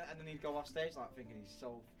 and then he'd go off stage like thinking he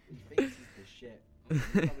thinks he's the shit. He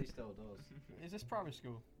probably still does. Is this primary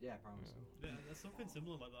school? Yeah, primary school. Yeah, there's something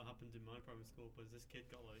similar like that happened in my primary school, but this kid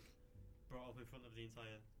got like brought up in front of the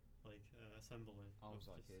entire like assembly. I was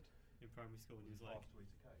of that just- kid. in primary school, and he was like, Forced to eat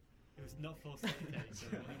a cake. it was not forced to eat cake, so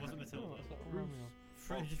it wasn't Matilda. Romeo.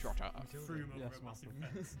 Threw him over Yes, a massive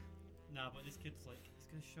fence. Nah, but this kid's like, he's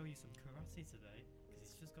gonna show you some karate today, because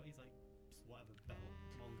he's just got his like whatever belt,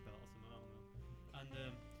 long belt or something, I don't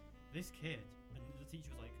know. And this kid, and the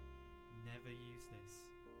teacher was like, never use this.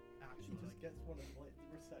 He Actually, just like, gets one of like the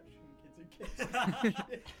reception kids who kicks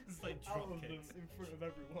it's like out drop of them kicks. in front of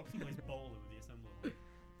everyone. Plays bowler with the assembly.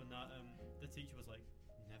 But now, the teacher was like,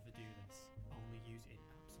 never do this. Only use it in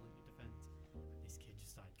absolute defense. And this kid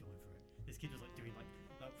just started going for it. This kid was like doing like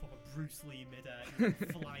proper Bruce Lee midair,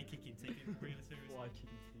 fly kicking, taking it really seriously.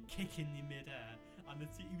 Kicking the midair. And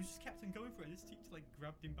he was just kept on going for it. And this teacher like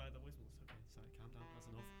grabbed him by the waist. Well, it's okay, sorry, calm down, that's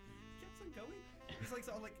enough. He kept on going. It's like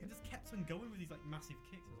sort of like, he just kept on going with these like massive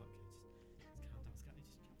kicks. I was like, okay, just calm down, Scott. He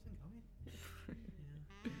just kept on going.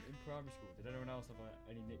 Yeah. In primary school, did anyone else have like,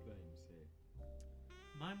 any nicknames here?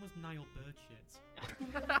 Mine was Niall Birdshit.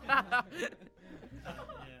 Yeah.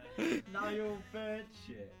 Niall Bird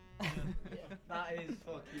shit. That is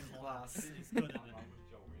fucking class. It's good, isn't it? Mine was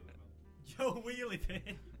Joe Wheelerman. Joe Wheelie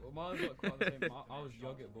Pin. Well, mine was like quite the same. I was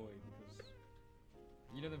Yogurt Boy because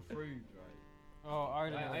you know them fruit, right? Oh, I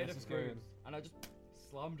already know I had a this is fruit good. and I just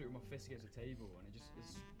slammed it with my fist against the table and it just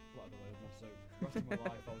splattered all over me. So the rest of my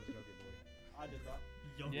life I was Yogurt Boy. I did that.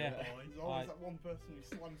 Young Yeah. boy. There's always that one person who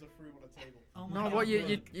slams a fruit on a table. Oh No, my what God, you look,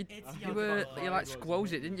 you it's you young were boy. you like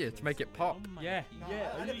squoze it, didn't you, to make it pop? Oh my Yeah. No, Yeah, I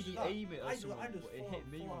I never think did you that. aim it I at someone, just but it full hit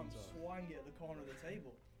me on one time. swang it at the corner of the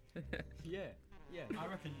table. Yeah, yeah. I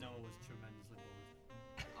reckon Noah was tremendously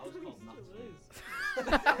bored. I was called Natalie. He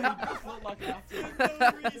looked like an athlete. For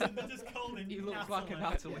no reason, they just called him He looks Natalie. like an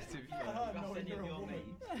athlete to be fair. No, If you ask any you're of a your woman.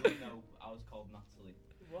 mates, you'll know I I was called Natalie.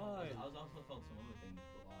 Why? I was also called some other things,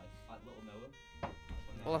 but like little Noah. That's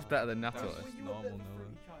my Well, that's name. better than That's Natalie. Were you normal, a bit of a Noah.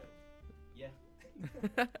 fruity child? Yeah. I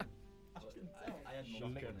But couldn't tell. I had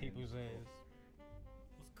Shock multiple at people's names, ears.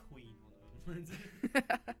 Was Queen one of them?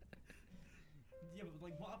 Yeah, but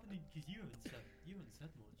like, what happened? Because you haven't said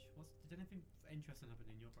much. Did anything interesting happen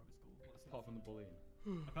in your primary school? Apart from the bullying.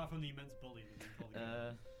 Apart from the immense bullying and being called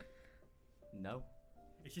a No.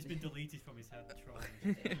 it's just been deleted from his head.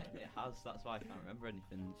 Trying. It has. That's why I can't remember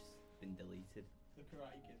anything. It's just been deleted. The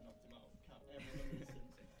Karate Kid knocked him out. Can't ever remember it since.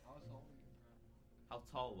 How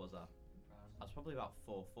tall was I? I was probably about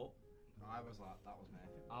 4 foot. I was like, that was me.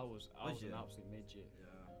 I was Was an you? absolute midget. Yeah.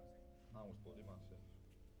 That was bloody massive.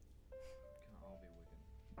 Can't all be Wigan.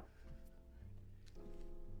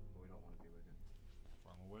 But we don't want to be Wigan.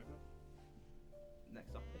 I'm a Wigan.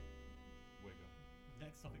 Next topic. Wigan.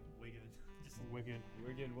 Next topic, Wigan. Just Wigan.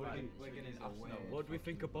 Wigan is Ask away. Noah. What do we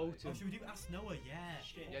think about oh, it? should we do Ask Noah? Yeah.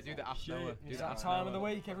 Yeah, do the Ask Noah. Do It's the that Ask time of the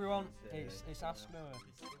Noah. week, everyone. It's Ask Noah.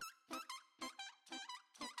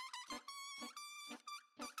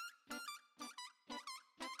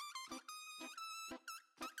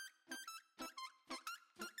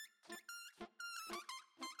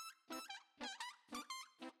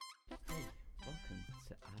 Welcome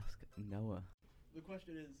to Ask Noah. The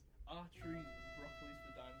question is, are trees broccolis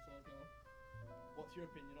for dinosaurs now? What's your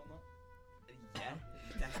opinion on that? Yeah,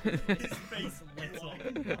 definitely. His face lit up.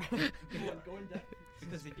 Go in depth.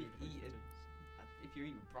 Because if you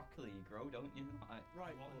eat broccoli, you grow, don't you? Like,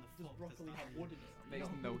 Right, What well, the does fuck broccoli does that have mean? wood in it? Makes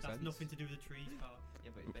No. no That's sense. nothing to do with the trees part.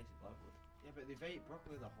 yeah, but it's basically like wood. Yeah, but they've ate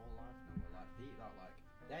broccoli the whole life now. Like, they eat that, like,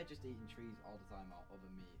 they're just eating trees all the time out other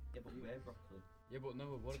meat. Yeah, but we're broccoli. Yeah, but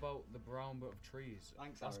Noah, what about the brown bit of trees?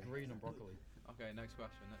 Thanks, That's Harry. green on broccoli. Okay, next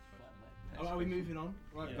question. Are we moving on?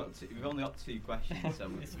 Right. We've, we've only got 2 questions, so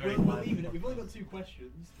It's We're, very we're bad. leaving it. We've only got 2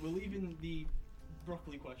 questions. We're leaving the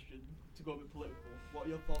broccoli question to go a bit political. What are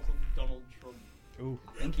your thoughts on Donald Trump? Ooh.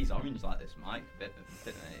 I think he's orange like this, Mike. Bit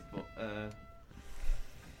but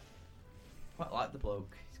quite like the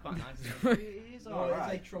bloke. He's quite nice. He's No,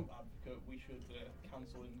 alright. as a Trump advocate, we should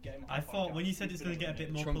cancel him. Get him. on I the thought when podcast. you said He's it's going to get a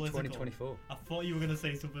bit more Trump political, 2024. I thought you were going to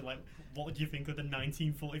say something like, "What do you think of the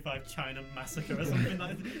 1945 China massacre?" or something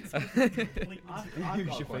like that. I've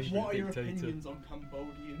got a question. What are your Dictator. opinions on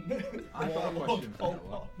Cambodian? I've got a war question for Pol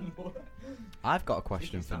Noah. Pot? I've got a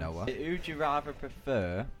question for sounds Noah. sick. Who'd you rather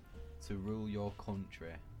prefer to rule your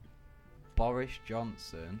country? Boris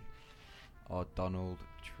Johnson or Donald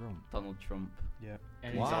Trump? Donald Trump. Yeah.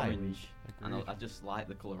 And He's Why? orange. And Agreed. I just like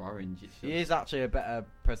the colour orange. It's He just- is actually a better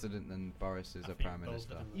president than Boris is I a think prime both of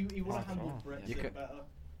minister. them He would have By handled far. Brexit You could- better.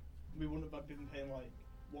 We wouldn't have been paying like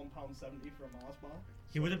 £1.70 for a Mars bar.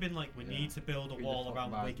 He would have been like, "We Yeah. need to build a Who the wall fuck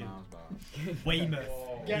around buys Wigan." Mars bars? Weymouth.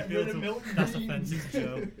 Whoa. Get He rid built of a- Milton That's Keynes. offensive,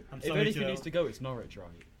 Joe. I'm If sorry, anything Joe. needs to go, it's Norwich, right?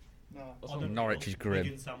 Nah. That's Oh, not- no, Norwich is grim.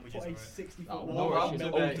 Wigan sandwiches Put are a right. 60 Oh, foot no, wall Oldham-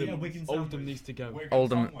 around Oldham, Yeah, Wigan Oldham sandwich. needs to go. Wigan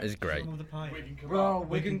Oldham sandwich. is great. Some of the pie. Wigan kebab. Bro, Wigan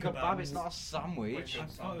Wigan kebab. kebab, it's not a sandwich. Wigan I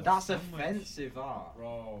thought it was That's a sandwich. offensive, that.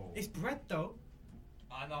 Bro. It's bread though.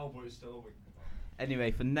 I know, but it's still a Wigan kebab.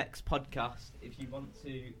 Anyway, for next podcast, if you want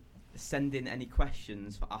to send in any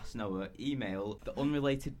questions for Ask Noah, email the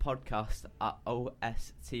unrelated podcast at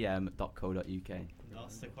ostm.co.uk.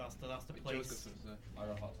 That's the class. That's the Joe's got place. something to say. I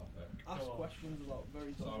got a hot topic. Ask Go on. questions about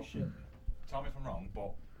very So- touchy shit. Tell me if I'm wrong,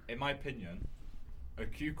 but in my opinion, a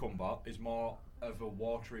cucumber is more of a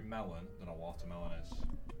watery melon than a watermelon is.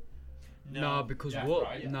 Nah, because Yeah, what?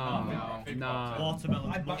 right, yeah. Nah, No, think nah. about it.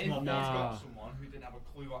 Watermelon's I much bet more if Nah. you've got someone who didn't have a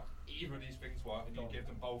clue what either of these things were, and you give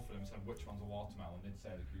them both of them and said which one's a watermelon, they'd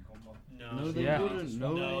say the cucumber. No, they Yeah. wouldn't.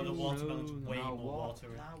 No, No, the watermelon's no, way no. more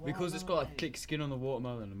watery. Because it's got like thick skin on the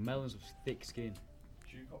watermelon, and melons have thick skin.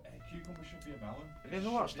 Cucumber should be a melon. Have you ever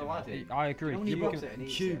watched the lad? I agree. You know when he You rubs can- it and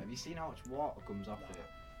eats chew. it, have you seen how much water comes off it?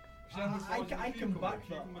 I can back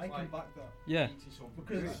that. I can back that. Yeah.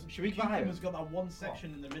 Because Should we buy cucumber's it? got that one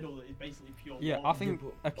section in the middle that is basically pure Yeah, water. I think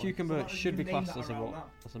but- a cucumber So that should you be name classed that as a around what? that.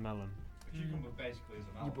 As a melon. Cucumber basically is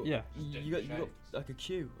a melon. but Yeah. you got like a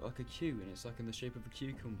Q, and it's like in the shape of a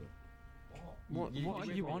cucumber. What? You- What you are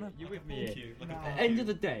with you me? on? You Like with a me? pool here? cue, like Nah. a At pool the end cue. of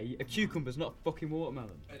the day, a cucumber's not a fucking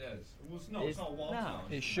watermelon. It is. Well, it's not. It's It's- not a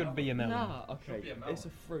watermelon. It should be a melon. Nah, Should be okay, a melon. it's a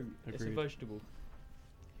fruit. It's a Agreed. vegetable.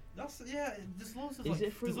 That's yeah. There's loads of Is like, it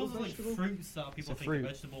a fruit there's loads or of like vegetable? fruits that people a think fruit. are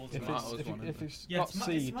vegetables. If but- Tomatoes it's, one, if isn't it's yeah, got it's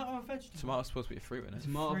seed, tomato a vegetable. Tomato's supposed to be a fruit, isn't it?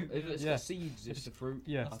 Tomato, fruit. if it's Yeah. got seeds, it's a fruit.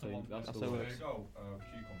 yeah. I That's the think one. that's That's the the word. word. There you go.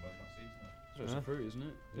 Cucumber, it's not seasonal. So it's Yeah. a fruit, isn't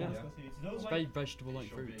it? Yeah. It's got seeds. Those It's like, very vegetable-like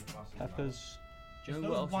Should fruit. be classed as a Peppers. Do you there's know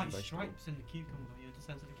those what else white is a vegetable? stripes in the cucumber. You know, the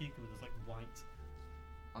sense of the cucumber. There's like white.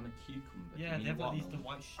 on a cucumber. Yeah, you they have mean like these watermelon? the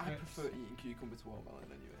white I strips. prefer eating cucumber to watermelon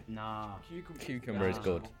anyway. Nah. Cucumber is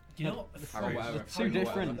good. Do you know what? The fruit- fruit- They're How too you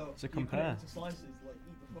different though? to You cut it compare. into slices, like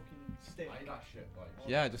eat the fucking stick. I eat that shit like.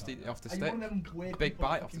 Yeah, just eat it off the Are you stick. one of them weird Big people that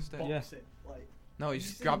bite off the fucking stick. box Yeah. it? Like, No, you have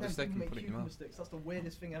just seen grab them the stick people and make put it in your cucumber mouth. sticks? That's the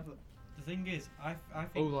weirdest thing ever. The thing is, I Oh,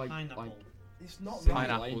 think like- pineapple. like- It's not Pineapple,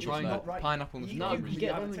 right. like It's trying- not right. pineapple and You eat strawberries. cucumber, You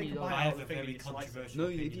get have them to when take you a like- bite I out have of a the thing and very you slice it. controversial No,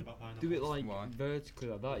 if opinion you about pineapple. do it like Why? vertically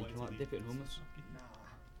like that, you Wait can till like you- dip it in hummus. Nah.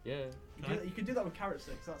 Yeah. You could do that with carrot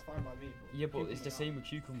sticks. That's fine by me. But Yeah, but it's cucumber, the nah. same with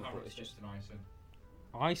cucumber, but Carrot it's just sticks and icing.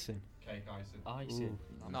 Icing. Cake icing. icing.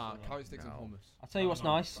 Nah, carrot sticks and No. hummus. I'll tell you what's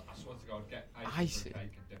No, nice. I swear to God, get Icing. icing for a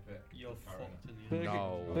cake and dip it. You're with carrot in it. fucked in the Burger,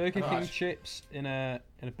 end. No. Burger No, King actually- chips in a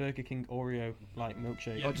Burger King Oreo like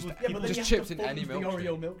milkshake. Yeah, Or just- people- Yeah, but then Just you have chips to in fold any into the milkshake.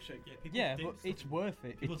 Oreo milkshake. Yeah, people Yeah, dip but stuff- it's worth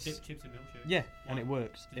it. People It's dip chips in milkshake. yeah, and Why? it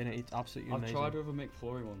works, and it's absolutely I've amazing. tried with a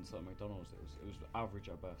McFlurry once at McDonald's. It was average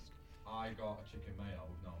at best. I got a chicken mayo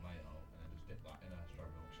with no mayo and then just dipped that in a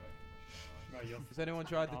strawberry milkshake. Right, you're Has anyone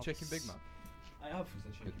tried the chicken Big Mac? I have. Was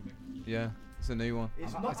the chicken big? Yeah, it's a new one. It's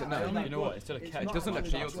Is not it not? actually You know what, good. instead of It's ketchup, not it doesn't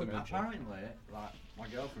actually appeal that to good. me. Apparently, like my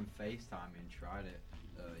girlfriend FaceTimed me and tried it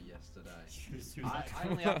yesterday. She was I- like- I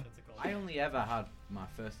only have- I only ever had my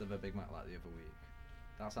first ever Big Mac like the other week.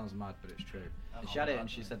 That sounds mad, but it's true. And she had it and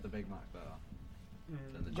she said the Big Mac's better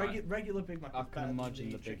than the giant. Regular Big Mac. I is can better than imagine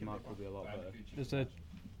the Big chicken Mac will be a lot better.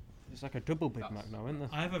 There's like a double Big Mac now, isn't there?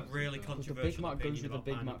 I have a really Because the controversial Big Mac goes opinion with the about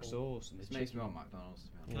Big Mac pineapple. sauce and the This makes me chicken. want McDonald's. To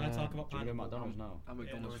be Can honest. I talk about Do you go to pineapple? McDonald's now? And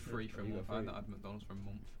McDonald's no, free for a you month. got I free. haven't had McDonald's for a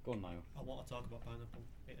month. Go on, Niall. I want to talk about pineapple.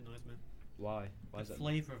 It annoys me. Why? Why is The that?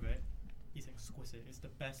 flavour of it is exquisite. It's the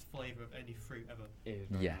best flavour of any fruit ever. It is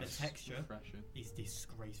very Yes. The nice. texture Refreshing. is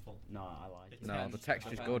disgraceful. Nah, I like it. No, the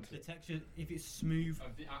texture's good. The texture, if it's smooth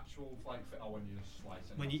Of the actual flake fit, when you just slice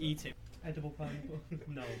it. when you eat it. Edible pineapple?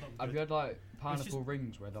 No. Have you had like just- pineapple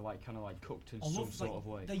rings where they're like kind of like cooked in I some love sort of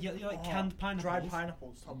way? They're like Oh, canned pineapples. Dried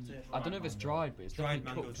pineapples, top tier. I don't know if it's dried, but it's Dried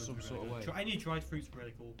definitely mangoes cooked some would be sort really of good. way. Any dried fruit's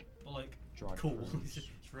really cool, but like Dried cool. fruits.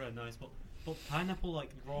 It's really nice, but pineapple,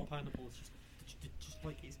 like raw pineapple, is just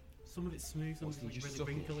like it's some of it's smooth, some of What's it's the- just like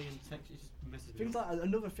really suck it? wrinkly and texture. It just messes me Things up. like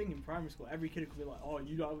another thing in primary school, every kid could be like, "Oh,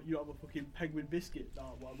 you have a fucking penguin biscuit.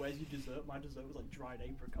 Oh, well, where's your dessert? My dessert was like dried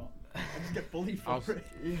apricot." I just get bullied I was- for it.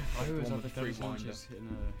 I always one had the with free Devil's lunches in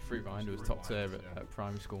a. Fruit binder was top tier at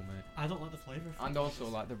primary school, mate. I don't like the flavour. of And fruit. also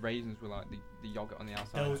like the raisins were like the yogurt on the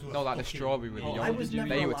outside. Those were No, like the fucking- strawberry with the Oh, yogurt. I was never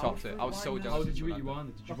They were allowed top tier. fruit I was so wine. jealous. How did you of eat your that.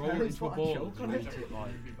 wine? Did you My roll it parents into a put a ball? choke Or on did it. you eat it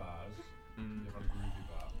like? Groovy bars. Mm. You have a groovy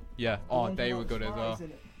bar. Yeah. The Oh, ones they with were good as fries well.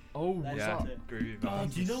 in it. Oh That's Yeah. top tier. Groovy Oh,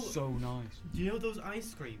 bars. do you know? So nice. Do you know those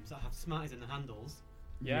ice creams that have Smarties in the handles?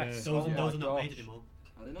 Yes. Those, Oh my those are not made gosh. anymore.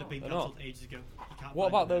 Are they They've not? been They're cancelled ages ago. You can't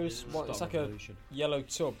What find about them those? anymore. What, it's Stop like a revolution. yellow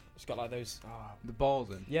tub. It's got like those. The balls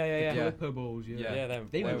in. Yeah, yeah, yeah. Yeah. Flipper balls, yeah. Yeah. Yeah,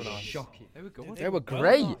 They were were nice. shocking. They were good. They were Well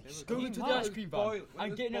great. nice. Go into the ice cream van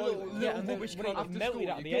and get a little. Yeah, and then rubbish when it can. melted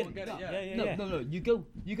at the end. get it, Yeah, yeah, No, yeah. no, no. You go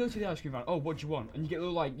to the ice cream van. Oh, what do you want? And you get a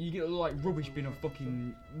little like rubbish bin of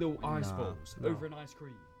fucking little ice Nah, balls no. over an ice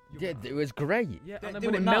cream. Yeah, it was great. Yeah, They- and then they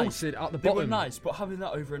when were it nice. melted at the They were bottom. nice, but having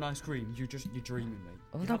that over an ice cream, you're dreaming, mate.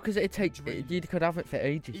 Oh no, because it takes. You could have it for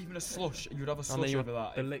ages. Even a slush, you'd have a And slush then you over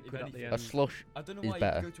that. the if liquid at the anything. end. A slush. I don't know is why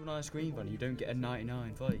better. you go to an ice cream van and you don't get a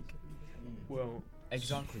 99 flake. Well,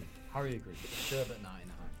 Exactly. Harry agrees. Sherbet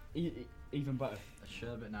 99. Even better. A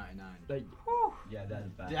sherbet 99. Like, Yeah, that's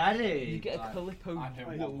bad. you Daddy. get a Like, Calippo I pay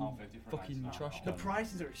little £1.50 for a fucking 99 trash The can.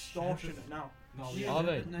 prices are extortionate now. Yeah, Are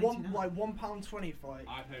they? £1.20 for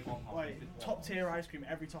I paid £1.50. like top tier ice cream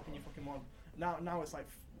every topping you fucking want. Now it's like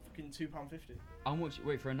fucking £2.50. How much?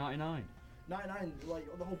 Wait, for a 99? 99,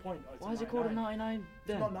 like the whole point. Oh, it's Why is it called a 99? 99 It's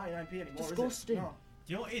then? not 99p anymore. Disgusting. Is it? No.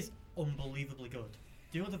 Do you know what is unbelievably good?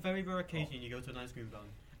 Do you know the very rare occasion you go to an ice cream van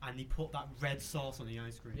and they put that red sauce on the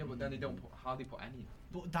ice cream? Yeah, but then they don't put hardly put any.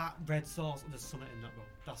 But that red sauce, there's something in that, bro.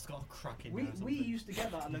 That's got a crack in We there. or we something. used to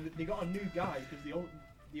get that, and then they got a new guy because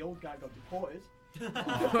the old guy got deported.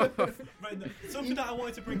 Right, no, something that I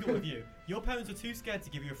wanted to bring up with you. Your parents were too scared to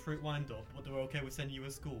give you a fruit wind up, but they were okay with sending you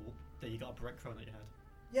to school. Then you got a brick thrown at your head.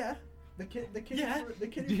 Yeah, the kid Yeah. who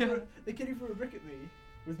threw a brick at me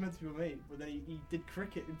was meant to be my mate, but then he did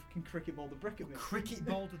cricket and fucking cricket balled the brick at me. Cricket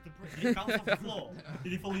balled at the brick. Did he bounce off the floor?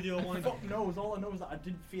 Did he fully do a wind up? Fuck knows. All I know is that I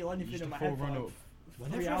didn't feel anything Used in to my full head for run like up. 3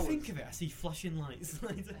 Whenever I hours. think of it, I see flashing lights.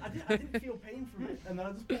 I didn't feel pain from it, and then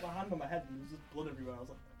I just put my hand on my head and there was just blood everywhere. I was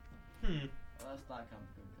like, Well, that's that kind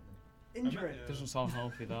of good. injury. Yeah. Doesn't sound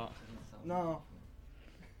healthy, that. No.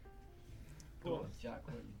 Go But on, Jack,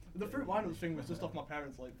 what you the fruit wind up thing was just off my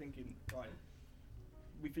parents like thinking, right,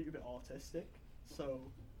 we think you're a bit autistic,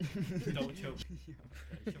 So Don't choke.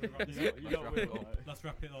 Okay, shall we wrap this up? You know we will. Let's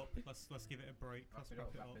wrap it up. Let's give it a break. Let's wrap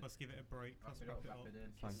it up. Let's give it a break. Let's wrap it up.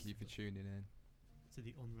 Thank you for tuning in. To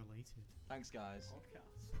the unrelated Thanks, guys.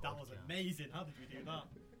 podcast. That was amazing. How did we do that?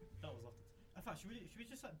 That was off. In fact, should we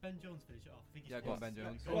just let Ben Jones finish it off? I think he's Yeah, go on, Ben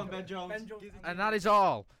Jones. Go on, Ben Jones. Ben Jones. And that is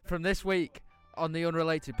all from this week on the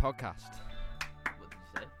Unrelated Podcast. What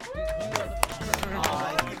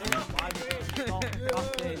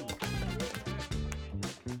did you say?